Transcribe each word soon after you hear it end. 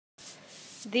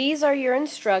These are your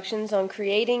instructions on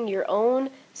creating your own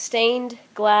stained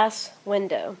glass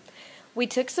window. We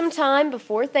took some time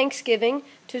before Thanksgiving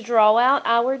to draw out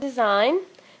our design,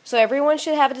 so everyone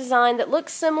should have a design that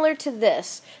looks similar to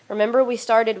this. Remember, we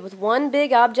started with one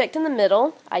big object in the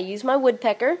middle. I used my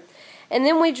woodpecker, and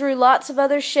then we drew lots of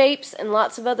other shapes and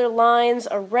lots of other lines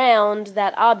around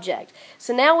that object.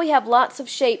 So now we have lots of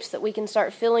shapes that we can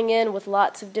start filling in with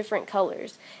lots of different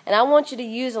colors. And I want you to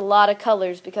use a lot of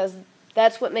colors because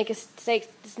that's what makes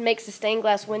a stained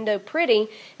glass window pretty,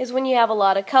 is when you have a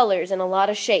lot of colors and a lot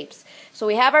of shapes. So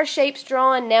we have our shapes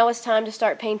drawn, now it's time to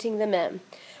start painting them in.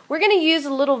 We're going to use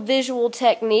a little visual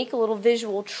technique, a little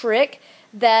visual trick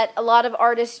that a lot of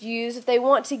artists use if they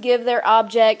want to give their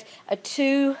object a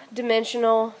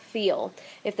two-dimensional feel,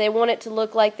 if they want it to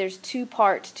look like there's two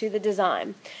parts to the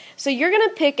design. So you're going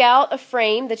to pick out a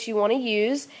frame that you want to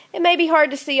use. It may be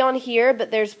hard to see on here,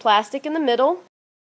 but there's plastic in the middle